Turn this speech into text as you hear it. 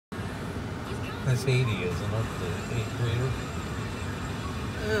That's Haiti, isn't it? The 8th grader?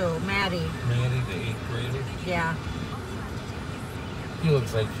 Ooh, Maddie. Maddie, the 8th grader? Yeah. She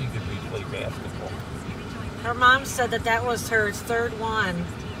looks like she could play basketball. Her mom said that that was her third one.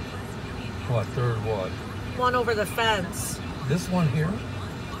 What, third what? One over the fence. This one here?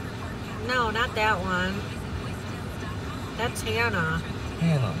 No, not that one. That's Hannah.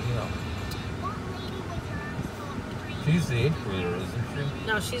 Hannah, yeah. She's the 8th grader, isn't she?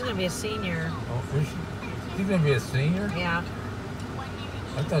 No, she's going to be a senior. Oh, is she? She's going to be a senior? Yeah.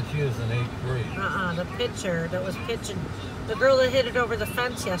 I thought she was in 8th grade. The pitcher that was pitching. The girl that hit it over the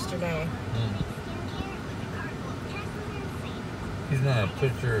fence yesterday. She's not a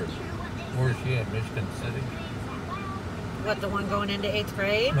pitcher. Where's she at? Michigan City? What, the one going into 8th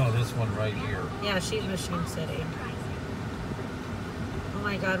grade? No, this one right here. Yeah, she's Michigan City. Oh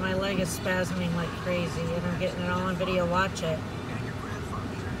my God, my leg is spasming like crazy, and I'm getting it all on video. Watch it.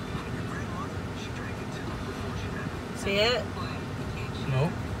 See it?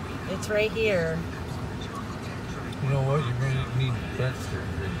 Nope. It's right here. You know what? You're going to need that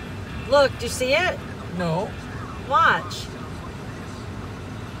surgery. Look, do you see it? No. Watch.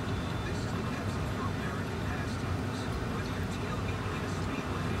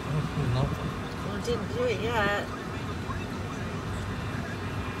 Nothing. Well, it didn't do it yet.